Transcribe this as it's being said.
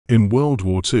In World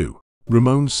War II,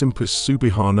 Ramon Simpas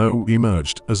Subejano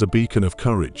emerged as a beacon of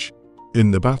courage.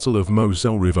 In the Battle of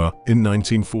Moselle River in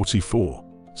 1944,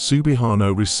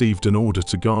 Subejano received an order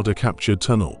to guard a captured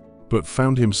tunnel, but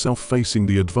found himself facing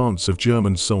the advance of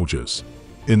German soldiers.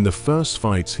 In the first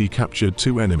fight, he captured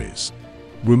 2 enemies.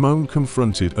 Ramon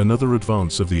confronted another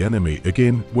advance of the enemy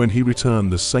again when he returned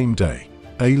the same day,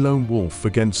 a lone wolf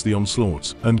against the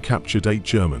onslaught, and captured 8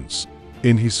 Germans.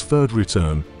 In his third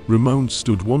return, Ramon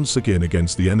stood once again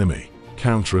against the enemy.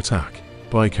 Counterattack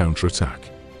by counterattack,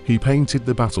 he painted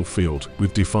the battlefield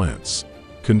with defiance,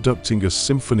 conducting a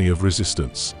symphony of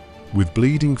resistance. With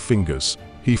bleeding fingers,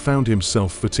 he found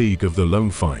himself fatigued of the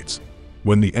lone fight.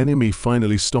 When the enemy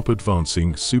finally stopped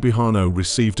advancing, Subejano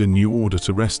received a new order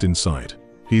to rest inside.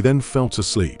 He then fell to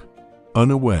sleep,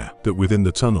 unaware that within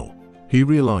the tunnel, he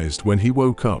realized when he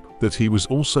woke up that he was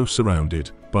also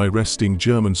surrounded by resting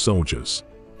German soldiers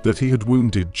that he had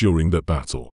wounded during that battle.